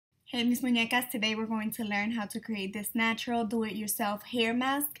Hey mis muñecas, today we're going to learn how to create this natural do-it-yourself hair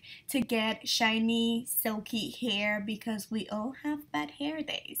mask to get shiny, silky hair because we all have bad hair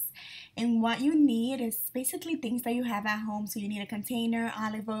days. And what you need is basically things that you have at home. So you need a container,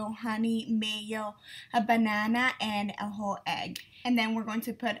 olive oil, honey, mayo, a banana, and a whole egg. And then we're going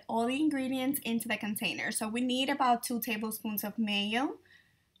to put all the ingredients into the container. So we need about 2 tablespoons of mayo,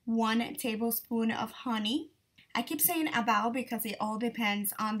 1 tablespoon of honey. I keep saying about because it all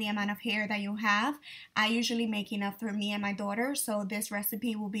depends on the amount of hair that you have. I usually make enough for me and my daughter, so this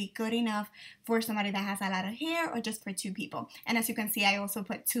recipe will be good enough for somebody that has a lot of hair or just for 2 people. And as you can see, I also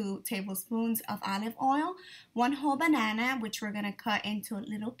put 2 tablespoons of olive oil, 1 whole banana, which we're gonna cut into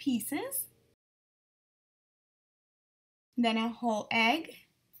little pieces, then a whole egg.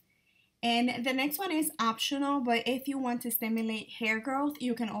 And the next one is optional, but if you want to stimulate hair growth,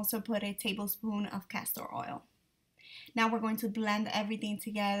 you can also put a tablespoon of castor oil. Now we're going to blend everything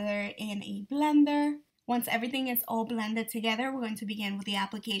together in a blender. Once everything is all blended together, we're going to begin with the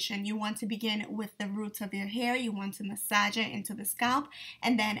application. You want to begin with the roots of your hair. You want to massage it into the scalp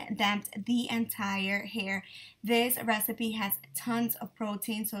and then damp the entire hair. This recipe has tons of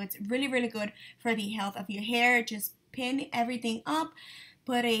protein, so it's really, really good for the health of your hair. Just pin everything up.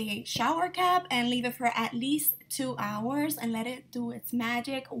 Put a shower cap and leave it for at least 2 hours and let it do its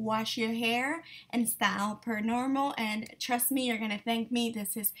magic. Wash your hair and style per normal, and trust me, you're gonna thank me.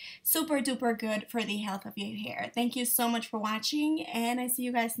 This is super duper good for the health of your hair. Thank you so much for watching, and I see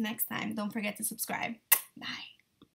you guys next time. Don't forget to subscribe. Bye.